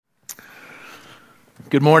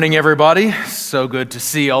Good morning, everybody. So good to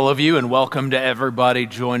see all of you, and welcome to everybody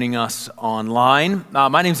joining us online.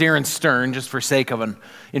 My name's Aaron Stern, just for sake of an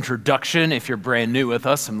introduction. If you're brand new with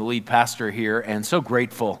us, I'm the lead pastor here, and so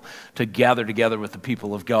grateful to gather together with the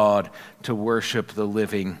people of God to worship the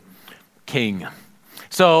living King.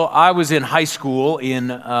 So I was in high school in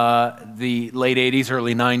the late 80s,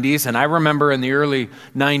 early 90s, and I remember in the early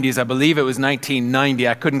 90s, I believe it was 1990,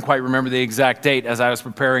 I couldn't quite remember the exact date as I was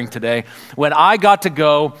preparing today, when I got to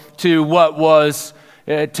go to what was,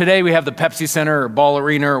 today we have the Pepsi Center or Ball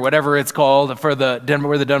Arena or whatever it's called for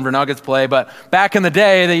where the Denver Nuggets play, but back in the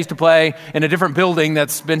day they used to play in a different building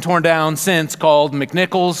that's been torn down since called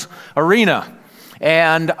McNichols Arena.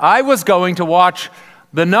 And I was going to watch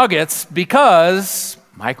the Nuggets because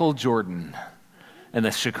Michael Jordan and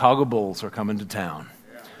the Chicago Bulls are coming to town.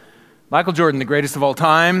 Michael Jordan, the greatest of all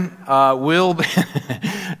time, will be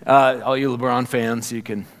all you LeBron fans, you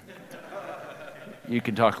can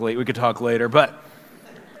talk late. We could talk later, but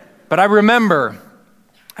I remember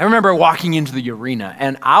walking into the arena,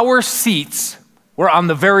 and our seats were on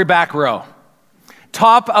the very back row,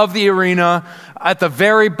 top of the arena, at the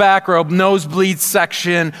very back row, nosebleed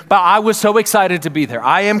section, but I was so excited to be there.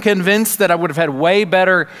 I am convinced that I would have had way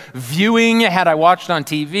better viewing had I watched on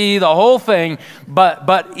TV, the whole thing,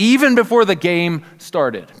 but even before the game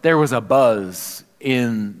started, there was a buzz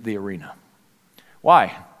in the arena.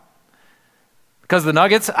 Why? Because the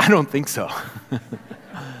Nuggets? I don't think so.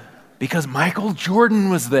 Because Michael Jordan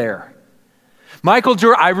was there. Michael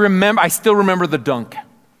Jordan, I still remember the dunk.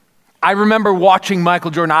 I remember watching Michael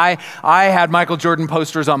Jordan. I had Michael Jordan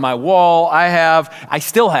posters on my wall. I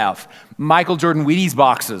still have Michael Jordan Wheaties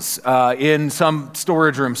boxes in some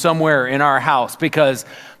storage room somewhere in our house because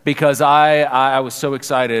I was so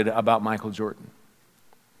excited about Michael Jordan.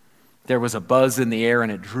 There was a buzz in the air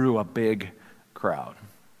and it drew a big crowd.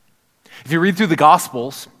 If you read through the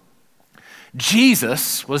Gospels,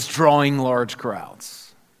 Jesus was drawing large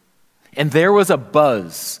crowds. And there was a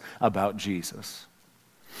buzz about Jesus.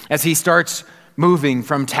 As he starts moving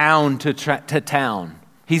from town to town,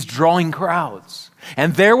 he's drawing crowds.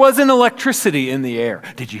 And there was an electricity in the air.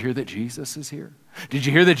 Did you hear that Jesus is here? Did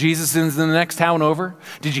you hear that Jesus is in the next town over?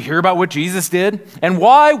 Did you hear about what Jesus did? And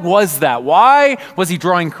why was that? Why was he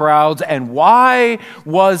drawing crowds? And why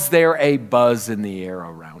was there a buzz in the air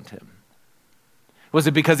around him? Was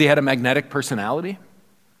it because he had a magnetic personality?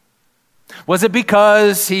 Was it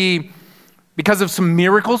because of some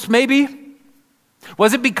miracles maybe?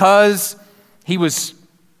 Was it because he was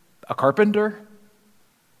a carpenter?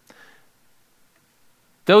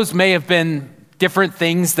 Those may have been different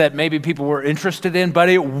things that maybe people were interested in, but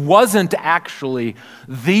it wasn't actually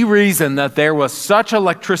the reason that there was such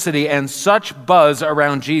electricity and such buzz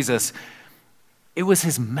around Jesus. It was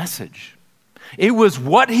his message. It was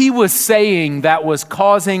what he was saying that was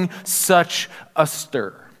causing such a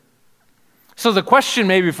stir. So the question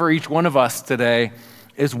maybe for each one of us today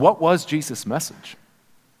is, what was Jesus' message?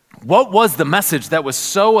 What was the message that was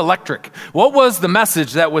so electric? What was the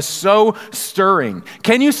message that was so stirring?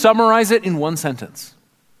 Can you summarize it in one sentence?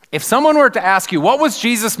 If someone were to ask you, what was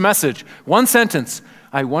Jesus' message? One sentence,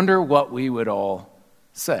 I wonder what we would all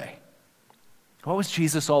say. What was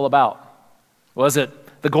Jesus all about? Was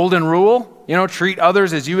it the golden rule? Treat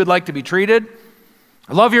others as you would like to be treated?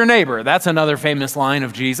 Love your neighbor. That's another famous line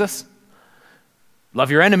of Jesus.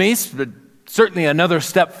 Love your enemies, but certainly another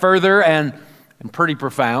step further and pretty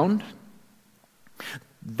profound.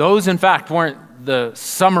 Those, in fact, weren't the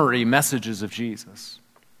summary messages of Jesus.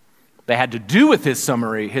 They had to do with his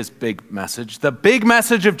summary, his big message. The big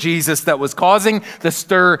message of Jesus that was causing the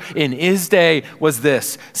stir in his day was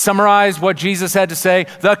this. Summarize what Jesus had to say: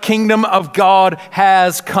 the kingdom of God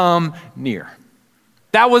has come near.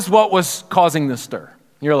 That was what was causing the stir.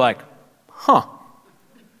 You're like,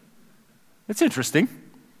 that's interesting.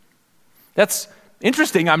 That's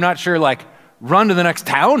interesting. I'm not sure, run to the next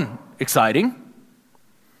town, exciting.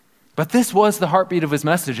 But this was the heartbeat of his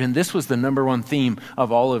message, and this was the number one theme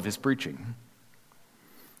of all of his preaching.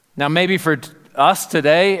 Now, maybe for us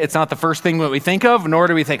today, it's not the first thing that we think of, nor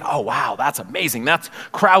do we think, oh, wow, that's amazing. That's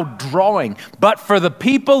crowd drawing. But for the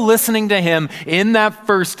people listening to him in that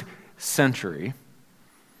first century,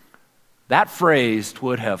 that phrase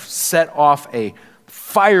would have set off a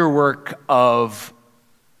firework of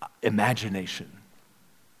imagination.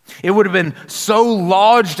 It would have been so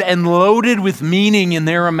lodged and loaded with meaning in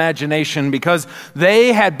their imagination because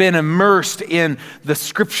they had been immersed in the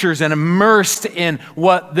scriptures and immersed in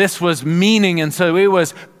what this was meaning. And so it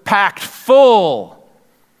was packed full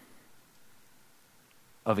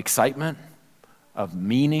of excitement, of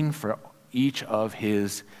meaning for each of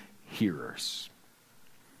his hearers.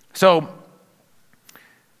 So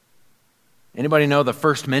Anybody know the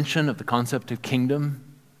first mention of the concept of kingdom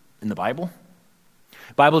in the Bible?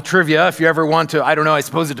 Bible trivia, if you ever want to, I don't know, I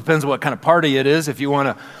suppose it depends on what kind of party it is, if you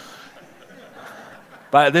want to.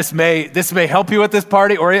 But this may help you at this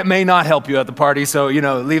party, or it may not help you at the party, so,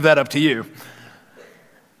 leave that up to you.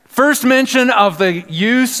 First mention of the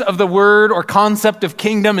use of the word or concept of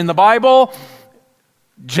kingdom in the Bible,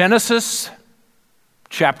 Genesis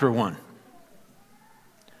chapter 1.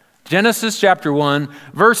 Genesis chapter 1,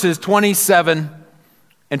 verses 27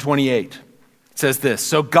 and 28. It says this,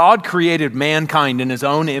 "So God created mankind in his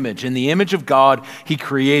own image. In the image of God, he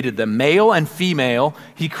created them. Male and female,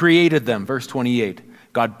 he created them." Verse 28.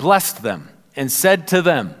 "God blessed them and said to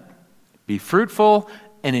them, 'Be fruitful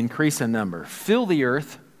and increase in number. Fill the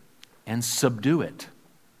earth and subdue it.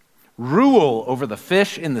 Rule over the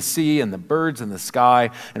fish in the sea and the birds in the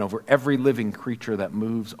sky and over every living creature that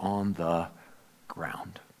moves on the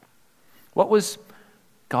ground.'" What was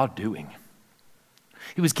God doing?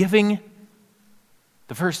 He was giving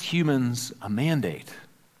the first humans a mandate,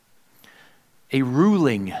 a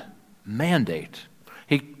ruling mandate.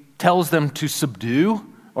 He tells them to subdue,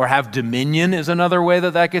 or have dominion is another way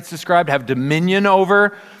that gets described, have dominion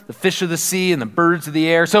over the fish of the sea and the birds of the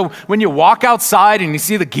air. So when you walk outside and you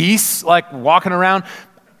see the geese like walking around,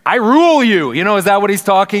 I rule you. Is that what he's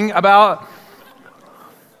talking about?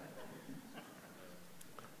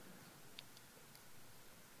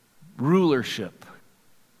 Rulership,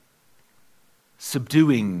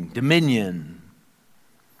 subduing, dominion.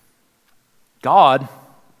 God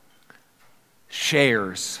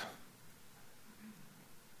shares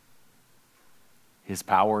his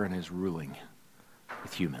power and his ruling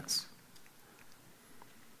with humans.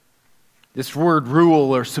 This word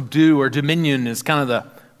rule or subdue or dominion is kind of the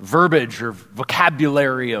verbiage or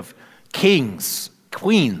vocabulary of kings,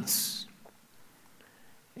 queens.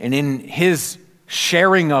 And in his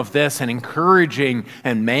sharing of this and encouraging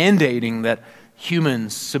and mandating that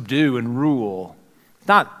humans subdue and rule,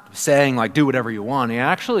 not saying like do whatever you want. He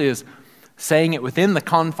actually is saying it within the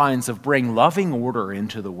confines of bring loving order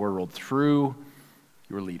into the world through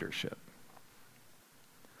your leadership.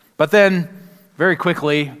 But then, very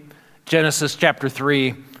quickly, Genesis chapter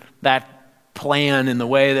 3, that plan in the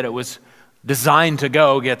way that it was designed to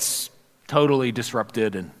go gets totally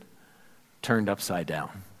disrupted and turned upside down.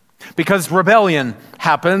 Because rebellion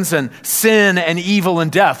happens and sin and evil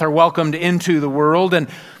and death are welcomed into the world and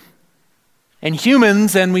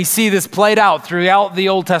humans, and we see this played out throughout the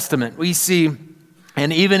Old Testament. We see,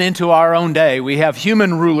 and even into our own day, we have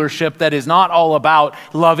human rulership that is not all about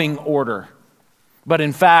loving order, but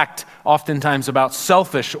in fact, oftentimes about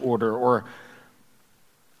selfish order or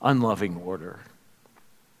unloving order.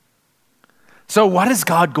 So what is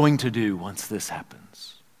God going to do once this happens?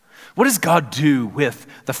 What does God do with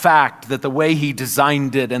the fact that the way he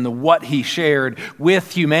designed it and what he shared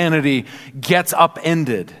with humanity gets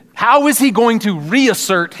upended? How is he going to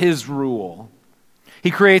reassert his rule? He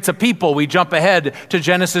creates a people. We jump ahead to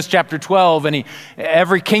Genesis chapter 12, and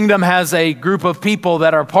every kingdom has a group of people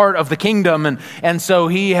that are part of the kingdom, and so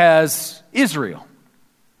he has Israel.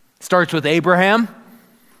 It starts with Abraham,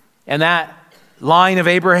 and that line of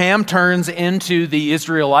Abraham turns into the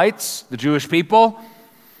Israelites, the Jewish people.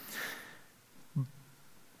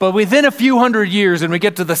 But within a few hundred years, and we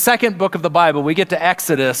get to the second book of the Bible, we get to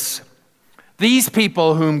Exodus, these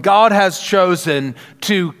people whom God has chosen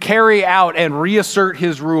to carry out and reassert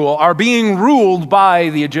his rule are being ruled by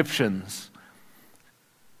the Egyptians,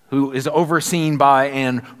 who is overseen by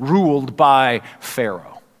and ruled by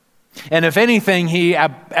Pharaoh. And if anything, he,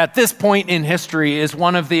 at this point in history, is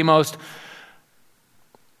one of the most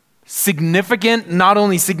significant, not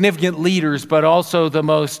only significant leaders, but also the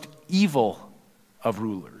most evil of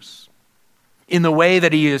rulers. In the way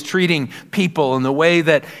that he is treating people, in the way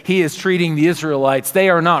that he is treating the Israelites, they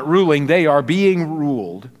are not ruling, they are being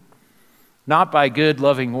ruled, not by good,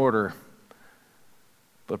 loving order,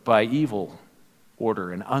 but by evil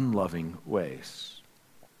order and unloving ways.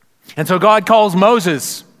 And so God calls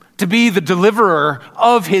Moses to be the deliverer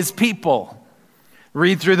of his people.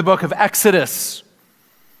 Read through the book of Exodus,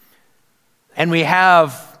 and we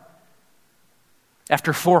have,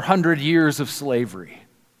 after 400 years of slavery,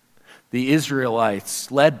 the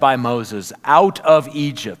Israelites, led by Moses, out of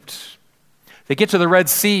Egypt. They get to the Red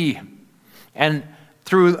Sea, and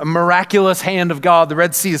through a miraculous hand of God, the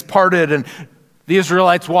Red Sea is parted, and the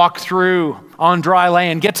Israelites walk through on dry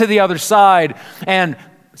land, get to the other side, and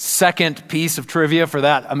second piece of trivia for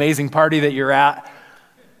that amazing party that you're at,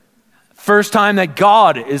 First time that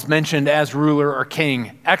God is mentioned as ruler or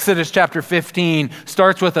king. Exodus chapter 15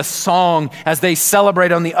 starts with a song as they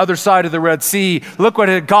celebrate on the other side of the Red Sea. Look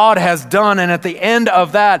what God has done. And at the end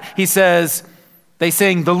of that, they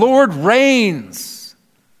sing, "The Lord reigns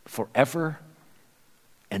forever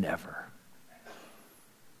and ever."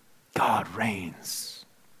 God reigns.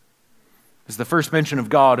 This is the first mention of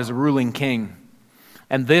God as a ruling king.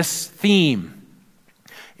 And this theme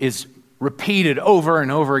is repeated over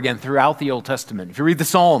and over again throughout the Old Testament. If you read the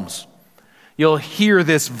Psalms, you'll hear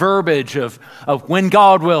this verbiage of when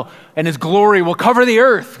God will, and his glory will cover the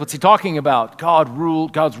earth. What's he talking about?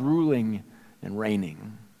 God's ruling and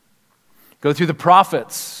reigning. Go through the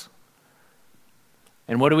prophets.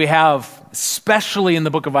 And what do we have? Especially in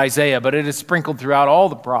the book of Isaiah, but it is sprinkled throughout all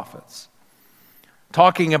the prophets.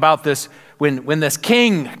 Talking about this, when this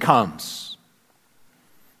king comes.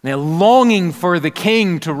 They're longing for the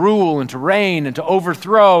king to rule and to reign and to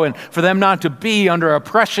overthrow and for them not to be under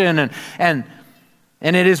oppression. And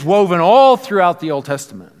it is woven all throughout the Old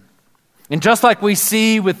Testament. And just like we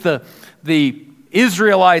see with the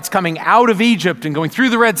Israelites coming out of Egypt and going through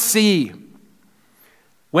the Red Sea,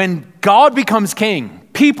 when God becomes king,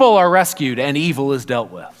 people are rescued and evil is dealt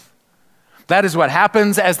with. That is what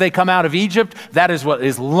happens as they come out of Egypt. That is what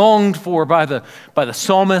is longed for by the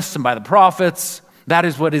psalmists and by the prophets. That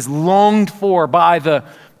is what is longed for by the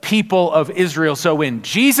people of Israel. So when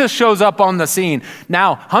Jesus shows up on the scene,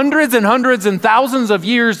 now hundreds and hundreds and thousands of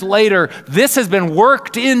years later, this has been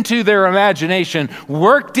worked into their imagination,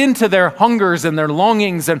 worked into their hungers and their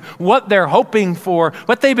longings and what they're hoping for,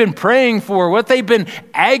 what they've been praying for, what they've been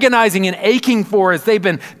agonizing and aching for as they've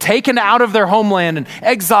been taken out of their homeland and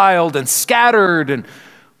exiled and scattered and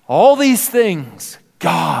all these things.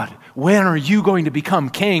 God, when are you going to become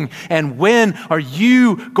king? And when are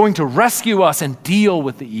you going to rescue us and deal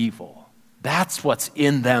with the evil? That's what's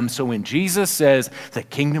in them. So when Jesus says the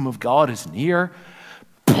kingdom of God is near,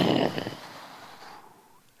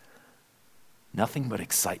 nothing but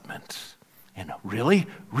excitement. And really,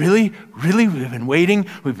 really, really, we've been waiting,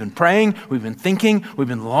 we've been praying, we've been thinking, we've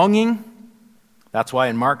been longing. That's why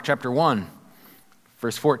in Mark chapter 1,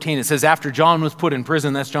 Verse 14, it says, after John was put in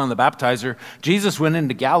prison, that's John the Baptizer, Jesus went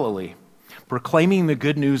into Galilee, proclaiming the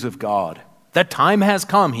good news of God. That time has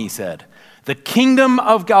come, he said. The kingdom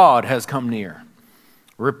of God has come near.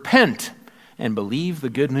 Repent and believe the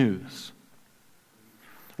good news.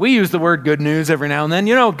 We use the word good news every now and then.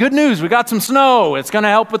 You know, good news, we got some snow. It's going to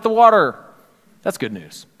help with the water. That's good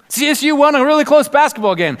news. CSU won a really close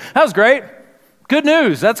basketball game. That was great. Good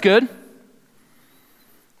news, that's good.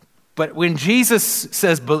 But when Jesus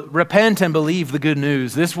says, repent and believe the good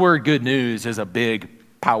news, this word good news is a big,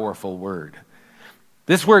 powerful word.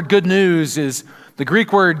 This word good news is the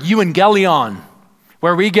Greek word euangelion,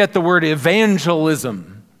 where we get the word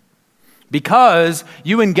evangelism. Because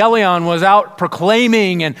euangelion was out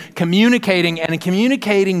proclaiming and communicating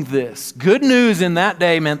this. Good news in that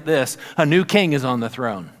day meant this: a new king is on the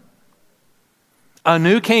throne. A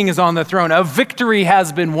new king is on the throne. A victory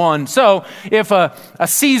has been won. So if a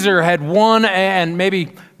Caesar had won and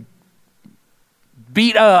maybe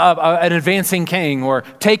beat an advancing king or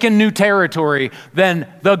taken new territory, then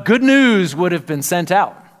the good news would have been sent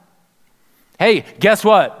out. Hey, guess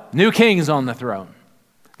what? New king is on the throne.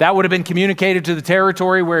 That would have been communicated to the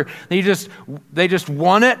territory where they just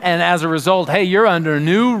won it, and as a result, hey, you're under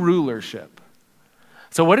new rulership.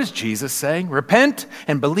 So what is Jesus saying? Repent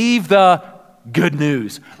and believe the good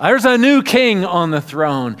news. There's a new king on the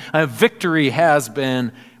throne. A victory has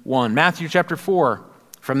been won. Matthew chapter 4.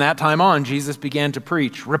 From that time on, Jesus began to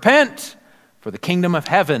preach, repent, for the kingdom of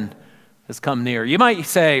heaven has come near. You might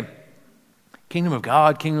say, kingdom of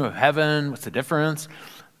God, kingdom of heaven, what's the difference?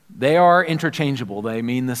 They are interchangeable. They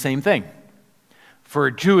mean the same thing.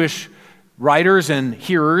 For Jewish writers and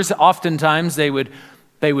hearers, oftentimes they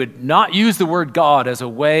would not use the word God as a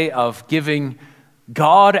way of giving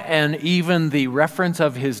God and even the reference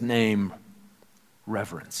of his name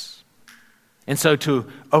reverence. And so to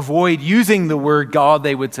avoid using the word God,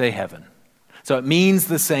 they would say heaven. So it means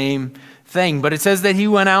the same thing. But it says that he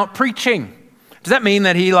went out preaching. Does that mean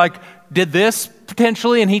that he did this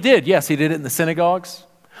potentially? And he did. Yes, he did it in the synagogues.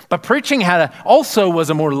 But preaching also was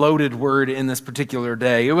a more loaded word in this particular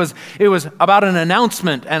day. It was about an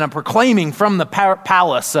announcement and a proclaiming from the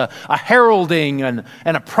palace, a heralding and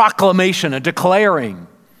a proclamation, a declaring.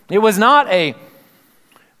 It was not a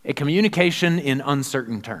communication in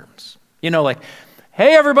uncertain terms. You know,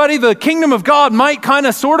 hey everybody, the kingdom of God might kind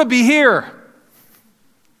of sort of be here.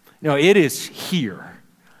 No, it is here.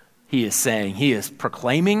 He is saying, he is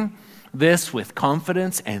proclaiming this with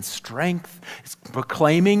confidence and strength,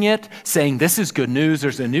 proclaiming it, saying this is good news,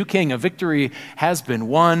 there's a new king, a victory has been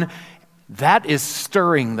won. That is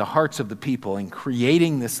stirring the hearts of the people and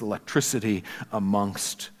creating this electricity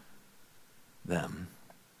amongst them.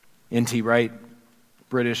 N.T. Wright,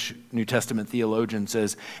 British New Testament theologian,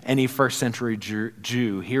 says any first century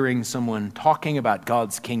Jew hearing someone talking about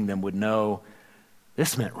God's kingdom would know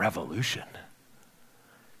this meant revolution.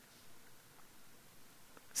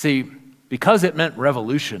 See, because it meant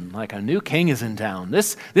revolution, like a new king is in town,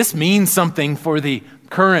 this means something for the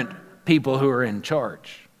current people who are in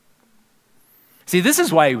charge. See, this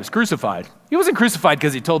is why he was crucified. He wasn't crucified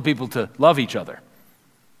because he told people to love each other.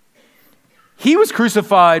 He was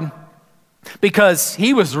crucified because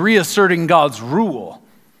he was reasserting God's rule.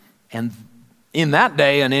 And in that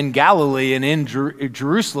day, and in Galilee, and in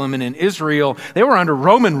Jerusalem, and in Israel, they were under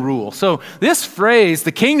Roman rule. So this phrase,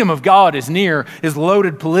 the kingdom of God is near, is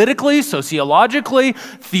loaded politically, sociologically,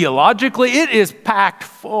 theologically. It is packed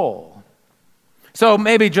full. So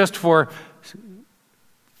maybe just for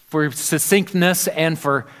succinctness and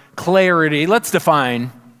for clarity, let's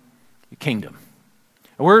define the kingdom.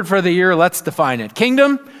 A word for the year, let's define it.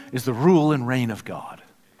 Kingdom is the rule and reign of God.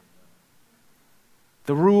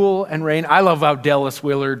 The rule and reign. I love how Dallas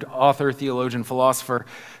Willard, author, theologian, philosopher,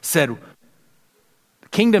 said, the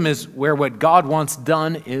kingdom is where what God wants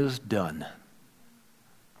done is done.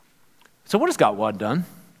 So what does God want done?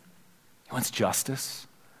 He wants justice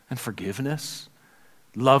and forgiveness,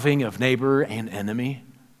 loving of neighbor and enemy.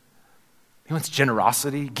 He wants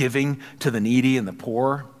generosity, giving to the needy and the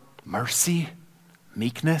poor, mercy,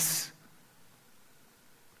 meekness,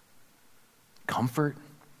 comfort.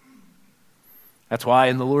 That's why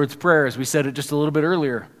in the Lord's Prayer, as we said it just a little bit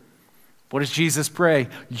earlier, what does Jesus pray?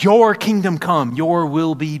 Your kingdom come, your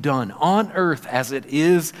will be done on earth as it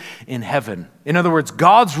is in heaven. In other words,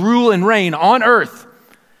 God's rule and reign on earth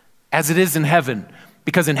as it is in heaven.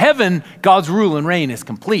 Because in heaven, God's rule and reign is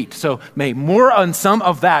complete. So may more on some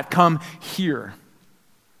of that come here.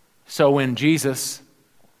 So when Jesus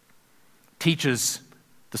teaches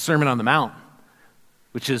the Sermon on the Mount,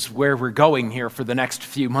 which is where we're going here for the next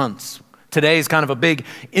few months, today is kind of a big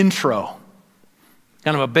intro,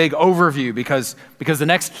 kind of a big overview, because the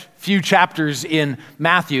next few chapters in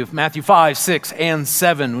Matthew 5, 6, and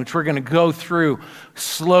 7, which we're going to go through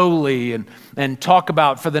slowly and talk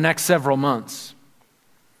about for the next several months,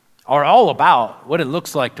 are all about what it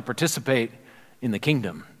looks like to participate in the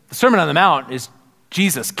kingdom. The Sermon on the Mount is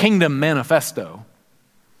Jesus' kingdom manifesto.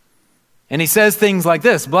 And he says things like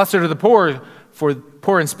this: blessed are the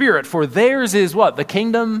poor in spirit, for theirs is what? The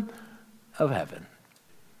kingdom of heaven.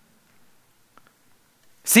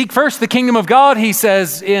 Seek first the kingdom of God, he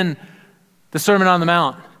says in the Sermon on the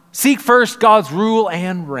Mount. Seek first God's rule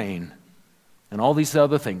and reign, and all these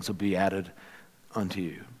other things will be added unto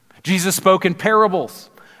you. Jesus spoke in parables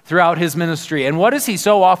throughout his ministry. And what does he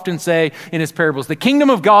so often say in his parables? The kingdom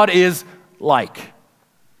of God is like.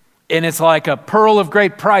 And it's like a pearl of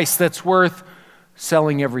great price that's worth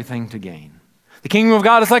selling everything to gain. The kingdom of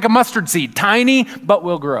God is like a mustard seed, tiny but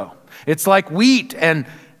will grow. It's like wheat and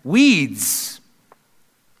weeds.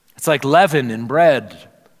 It's like leaven and bread.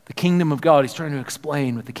 The kingdom of God, he's trying to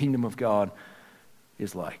explain what the kingdom of God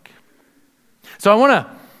is like. So I want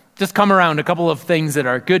to just come around a couple of things that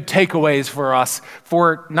are good takeaways for us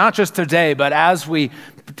for not just today, but as we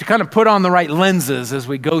to kind of put on the right lenses as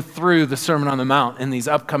we go through the Sermon on the Mount in these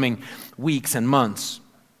upcoming weeks and months.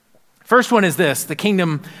 First one is this: the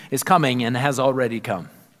kingdom is coming and has already come.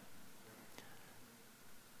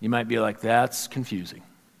 You might be like, that's confusing.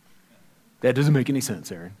 That doesn't make any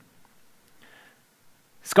sense, Aaron.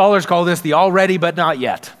 Scholars call this the already but not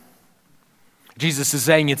yet. Jesus is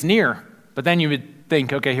saying it's near, but then you would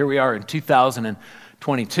think, okay, here we are in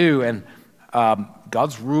 2022, and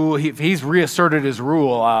God's rule, he's reasserted his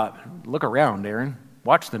rule. Look around, Aaron.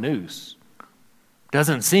 Watch the news.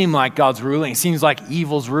 Doesn't seem like God's ruling. It seems like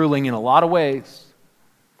evil's ruling in a lot of ways.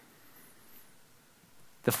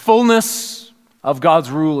 The fullness of God's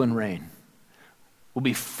rule and reign will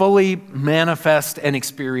be fully manifest and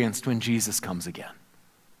experienced when Jesus comes again.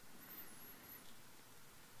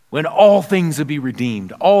 When all things will be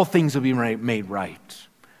redeemed, all things will be made right.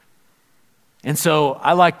 And so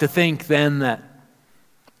I like to think then that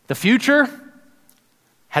the future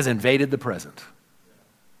has invaded the present.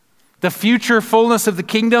 The future fullness of the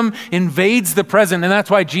kingdom invades the present. And that's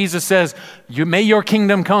why Jesus says, may your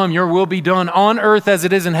kingdom come, your will be done on earth as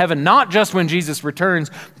it is in heaven. Not just when Jesus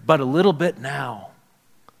returns, but a little bit now,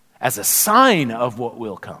 as a sign of what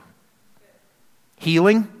will come.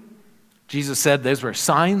 Healing, Jesus said those were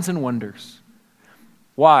signs and wonders.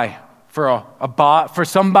 Why? for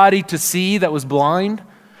somebody to see that was blind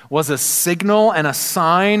was a signal and a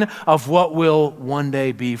sign of what will one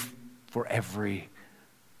day be for every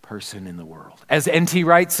person in the world. As N.T.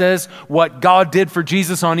 Wright says, what God did for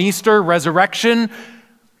Jesus on Easter, resurrection,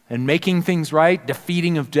 and making things right,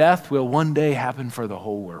 defeating of death, will one day happen for the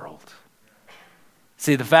whole world.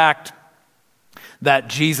 See, the fact that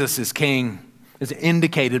Jesus is king is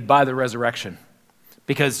indicated by the resurrection,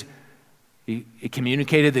 because it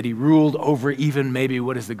communicated that he ruled over even maybe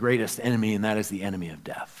what is the greatest enemy, and that is the enemy of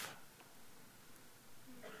death.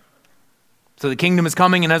 So the kingdom is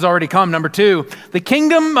coming and has already come. Number two, the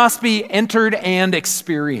kingdom must be entered and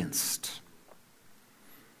experienced.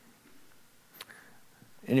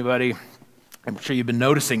 Anybody? I'm sure you've been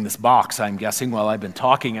noticing this box, I'm guessing, while I've been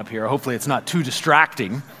talking up here. Hopefully it's not too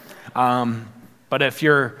distracting. But if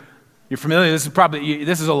you're familiar,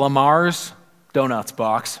 this is a Lamar's Donuts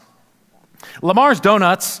box. Lamar's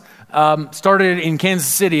Donuts started in Kansas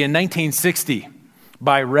City in 1960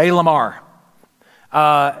 by Ray Lamar.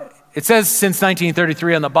 It says since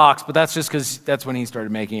 1933 on the box, but that's just because that's when he started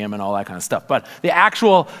making them and all that kind of stuff. But the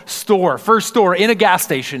actual store, first store in a gas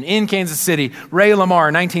station in Kansas City, Ray Lamar,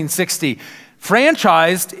 1960,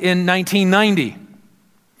 franchised in 1990.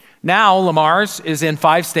 Now Lamar's is in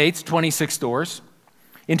 5 states, 26 stores.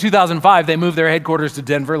 In 2005, they moved their headquarters to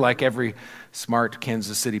Denver, like every smart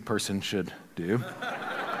Kansas City person should do.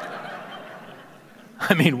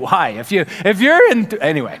 I mean, why? If you're in,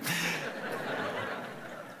 anyway.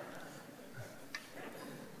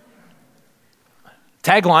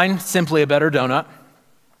 Tagline, simply a better donut.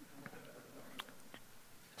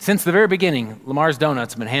 Since the very beginning, Lamar's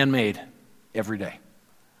Donuts have been handmade every day.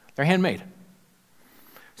 They're handmade.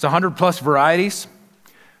 It's 100 plus varieties.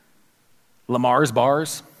 Lamar's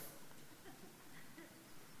bars.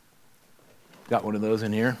 Got one of those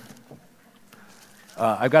in here.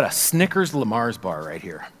 I've got a Snickers Lamar's bar right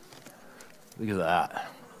here. Look at that.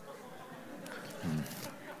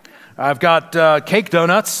 I've got cake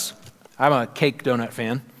donuts. I'm a cake donut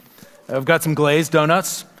fan. I've got some glazed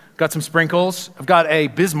donuts. Got some sprinkles. I've got a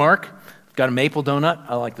Bismarck. I've got a maple donut.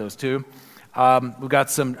 I like those too. We've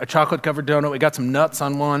got a chocolate covered donut. We got some nuts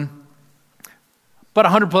on one. About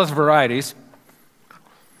 100 plus varieties.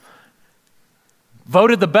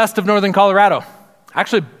 Voted the best of Northern Colorado.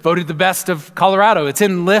 Actually voted the best of Colorado. It's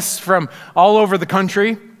in lists from all over the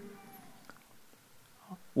country.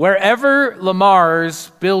 Wherever Lamar's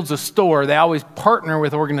builds a store, they always partner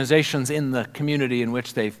with organizations in the community in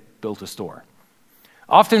which they've built a store.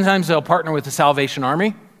 Oftentimes they'll partner with the Salvation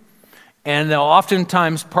Army, and they'll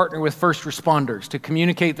oftentimes partner with first responders to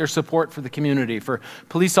communicate their support for the community, for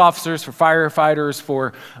police officers, for firefighters,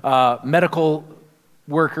 for medical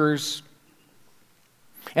workers.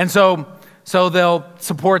 And so they'll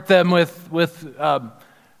support them with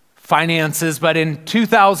finances, but in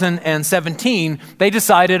 2017, they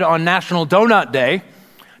decided on National Donut Day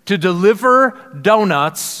to deliver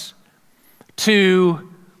donuts to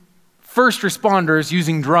first responders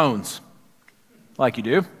using drones, like you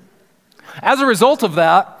do. As a result of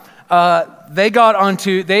that, they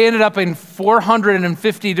ended up in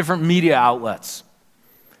 450 different media outlets.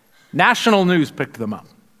 National news picked them up.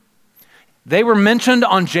 They were mentioned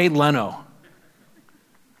on Jay Leno.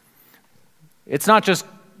 It's not just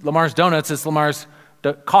Lamar's Donuts, it's Lamar's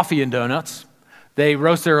Coffee and Donuts. They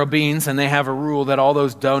roast their beans, and they have a rule that all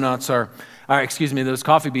those those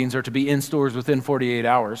coffee beans are to be in stores within 48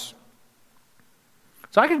 hours.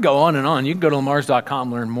 So I could go on and on. You can go to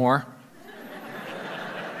lamars.com, learn more.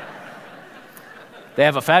 They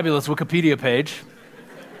have a fabulous Wikipedia page.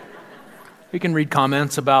 You can read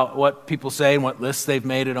comments about what people say and what lists they've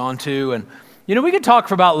made it onto. And, we could talk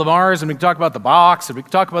about Lamar's, and we could talk about the box, and we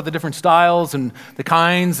could talk about the different styles and the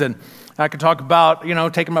kinds. And I could talk about,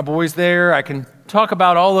 taking my boys there. I can talk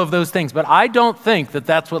about all of those things. But I don't think that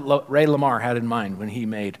that's what Ray Lamar had in mind when he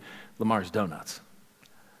made Lamar's Donuts.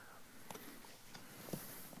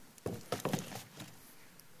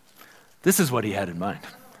 This is what he had in mind.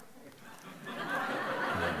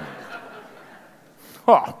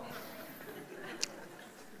 Oh.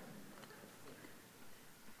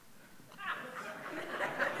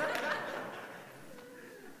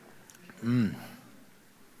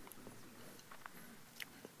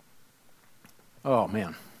 Oh,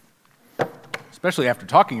 man. Especially after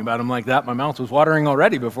talking about him like that, my mouth was watering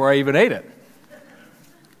already before I even ate it.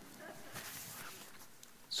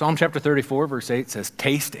 Psalm chapter 34, verse 8 says,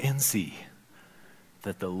 "Taste and see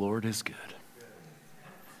that the Lord is good."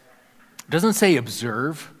 It doesn't say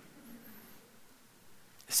observe.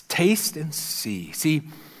 It's taste and see. See,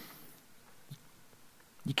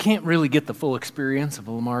 you can't really get the full experience of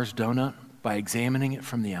a Lamar's donut by examining it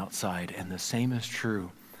from the outside, and the same is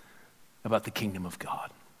true about the kingdom of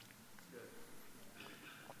God.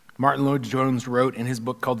 Martin Lloyd-Jones wrote in his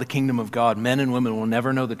book called The Kingdom of God, men and women will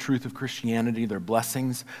never know the truth of Christianity, their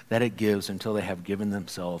blessings that it gives, until they have given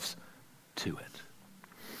themselves to it.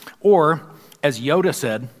 Or, as Yoda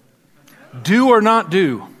said, do or not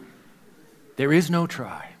do, there is no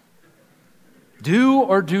try. Do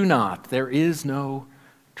or do not, there is no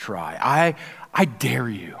try. I dare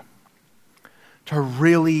you to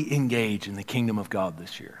really engage in the kingdom of God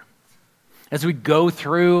this year. As we go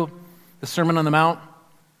through the Sermon on the Mount,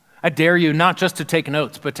 I dare you not just to take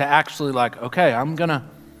notes, but to actually okay, I'm gonna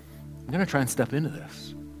try and step into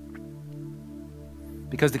this.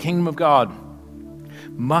 Because the kingdom of God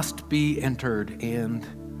must be entered and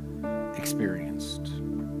experienced.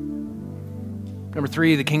 Number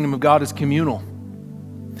 3, the kingdom of God is communal.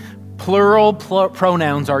 Plural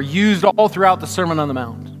pronouns are used all throughout the Sermon on the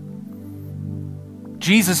Mount.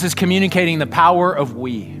 Jesus is communicating the power of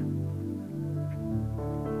we,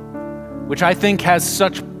 which I think has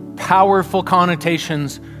such powerful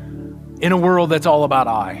connotations in a world that's all about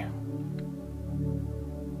I.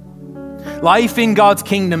 Life in God's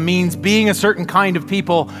kingdom means being a certain kind of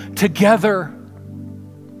people together.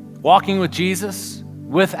 Walking with Jesus,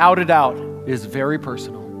 without a doubt, is very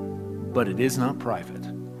personal, but it is not private.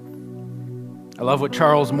 I love what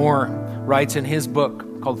Charles Moore writes in his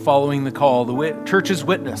book called Following the Call. The church's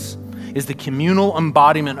witness is the communal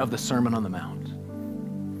embodiment of the Sermon on the Mount.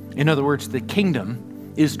 In other words, the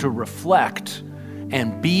kingdom is to reflect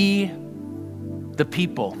and be the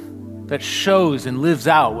people that shows and lives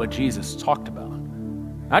out what Jesus talked about.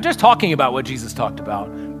 Not just talking about what Jesus talked about,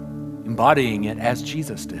 embodying it as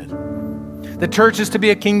Jesus did. The church is to be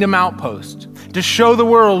a kingdom outpost, to show the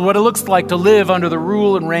world what it looks like to live under the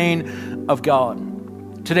rule and reign of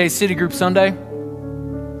God. Today's City Group Sunday,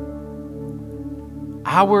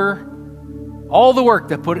 all the work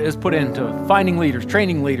that is put into finding leaders,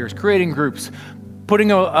 training leaders, creating groups,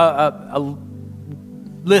 putting a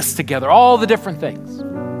list together, all the different things.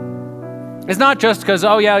 It's not just because,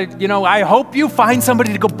 I hope you find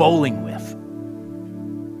somebody to go bowling with.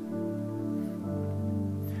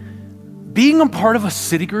 Being a part of a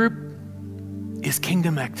city group is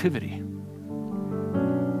kingdom activity.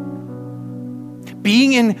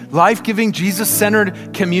 Being in life-giving,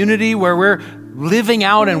 Jesus-centered community where we're living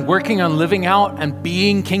out and working on living out and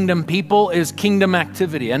being kingdom people is kingdom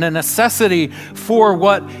activity and a necessity for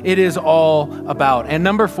what it is all about. And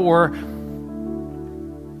number 4,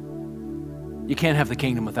 you can't have the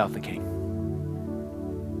kingdom without the king.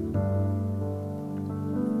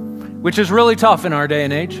 Which is really tough in our day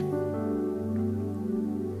and age.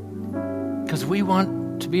 Because we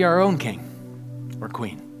want to be our own king or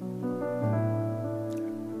queen.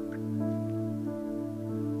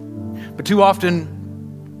 But too often,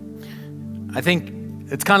 I think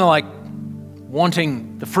it's kind of like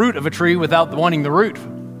wanting the fruit of a tree without wanting the root.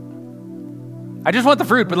 I just want the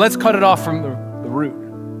fruit, but let's cut it off from the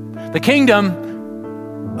root. The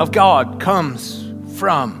kingdom of God comes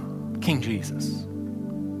from King Jesus.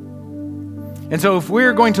 And so if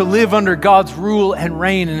we're going to live under God's rule and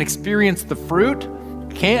reign and experience the fruit,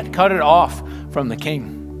 can't cut it off from the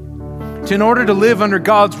king. So in order to live under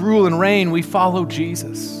God's rule and reign, we follow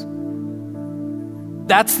Jesus.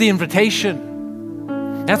 That's the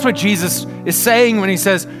invitation. That's what Jesus is saying when he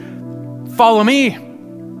says, follow me,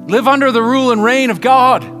 live under the rule and reign of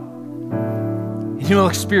God, and you will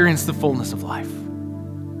experience the fullness of life.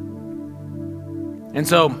 And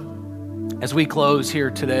so, as we close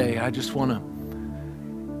here today, I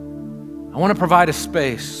want to provide a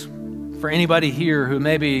space for anybody here who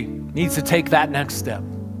maybe needs to take that next step.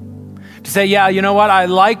 To say, yeah, you know what? I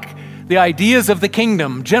like the ideas of the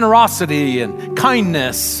kingdom, generosity and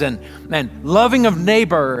kindness and loving of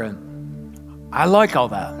neighbor. And I like all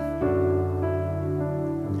that.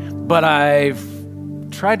 But I've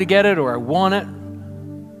tried to get it or I want it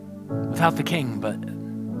without the king,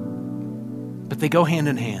 but they go hand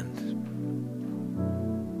in hand.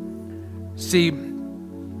 See,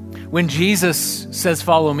 when Jesus says,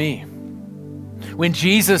 follow me, when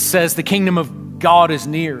Jesus says the kingdom of God is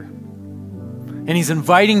near, and he's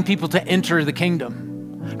inviting people to enter the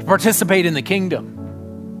kingdom, to participate in the kingdom,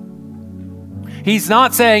 he's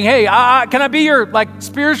not saying, hey, can I be your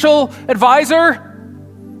spiritual advisor?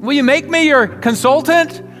 Will you make me your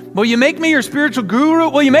consultant? Will you make me your spiritual guru?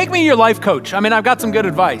 Will you make me your life coach? I mean, I've got some good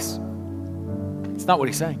advice. It's not what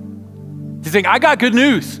he's saying. He's saying, I got good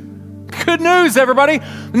news. Good news, everybody.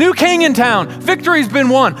 New king in town. Victory's been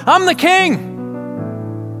won. I'm the king.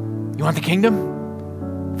 You want the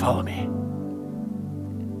kingdom? Follow me.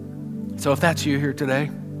 So if that's you here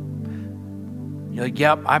today, You're like,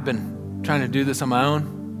 yep, I've been trying to do this on my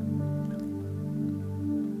own.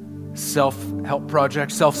 Self-help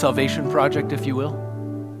project, self-salvation project, if you will.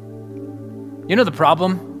 You know the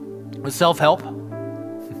problem with self-help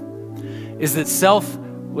is that self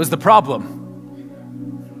was the problem,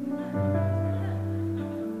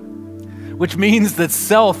 which means that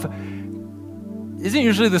self isn't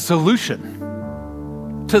usually the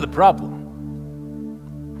solution to the problem.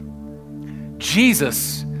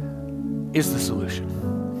 Jesus is the solution.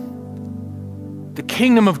 The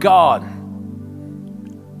kingdom of God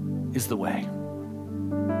is the way.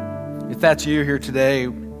 If that's you here today,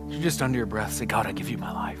 you just under your breath say, God, I give you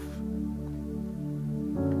my life.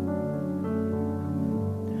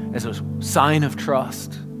 As a sign of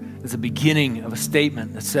trust, as a beginning of a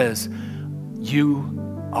statement that says,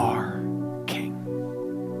 you are King.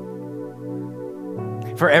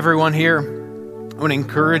 For everyone here, I want to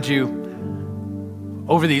encourage you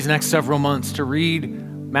over these next several months to read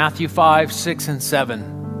Matthew 5, 6, and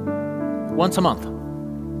 7 once a month.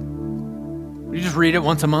 You just read it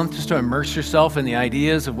once a month just to immerse yourself in the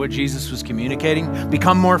ideas of what Jesus was communicating.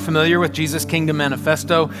 Become more familiar with Jesus' Kingdom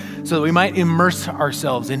Manifesto so that we might immerse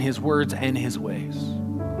ourselves in his words and his ways.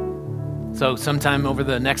 So sometime over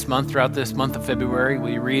the next month, throughout this month of February, will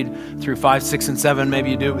you read through 5, 6, and 7?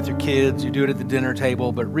 Maybe you do it with your kids, you do it at the dinner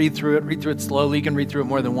table, but read through it slowly. You can read through it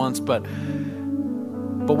more than once, but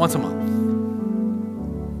once a month.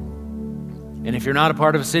 And if you're not a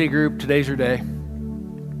part of a city group, today's your day.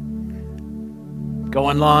 Go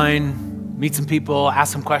online, meet some people,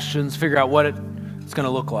 ask some questions, figure out what it's going to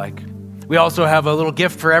look like. We also have a little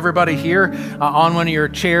gift for everybody here. On one of your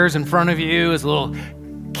chairs in front of you is a little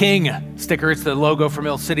king sticker. It's the logo from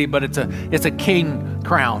Mill City, but it's a king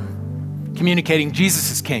crown communicating Jesus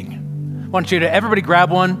is king. I want you to, everybody grab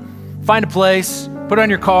one, find a place, put it on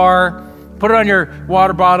your car, put it on your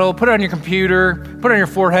water bottle, put it on your computer, put it on your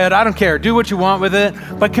forehead. I don't care. Do what you want with it.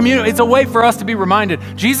 But it's a way for us to be reminded,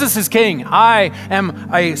 Jesus is king. I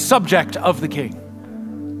am a subject of the king.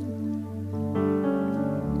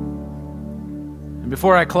 And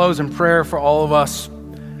before I close in prayer for all of us,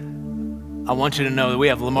 I want you to know that we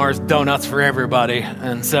have Lamar's Donuts for everybody.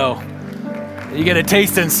 And so you get a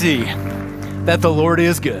taste and see that the Lord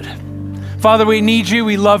is good. Father, we need you.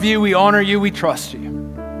 We love you. We honor you. We trust you.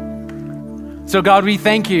 So God, we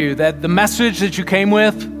thank you that the message that you came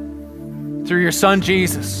with through your son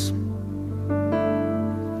Jesus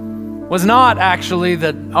was not actually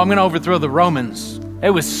that I'm going to overthrow the Romans.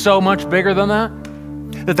 It was so much bigger than that.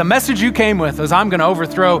 That the message you came with was I'm going to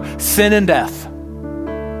overthrow sin and death.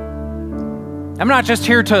 I'm not just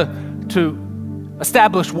here to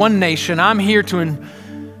establish one nation. I'm here to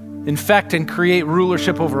infect and create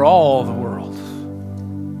rulership over all the world.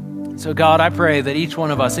 So God, I pray that each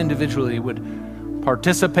one of us individually would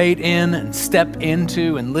participate in and step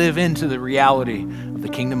into and live into the reality of the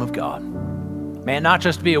kingdom of God. May it not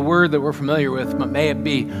just be a word that we're familiar with, but may it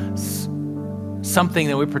be something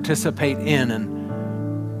that we participate in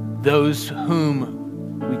and those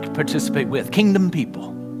whom we participate with, kingdom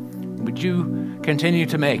people. Would you continue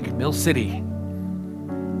to make Mill City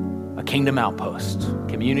a kingdom outpost,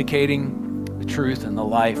 communicating the truth and the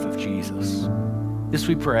life of Jesus? This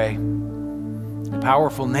we pray in the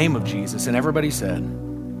powerful name of Jesus. And everybody said,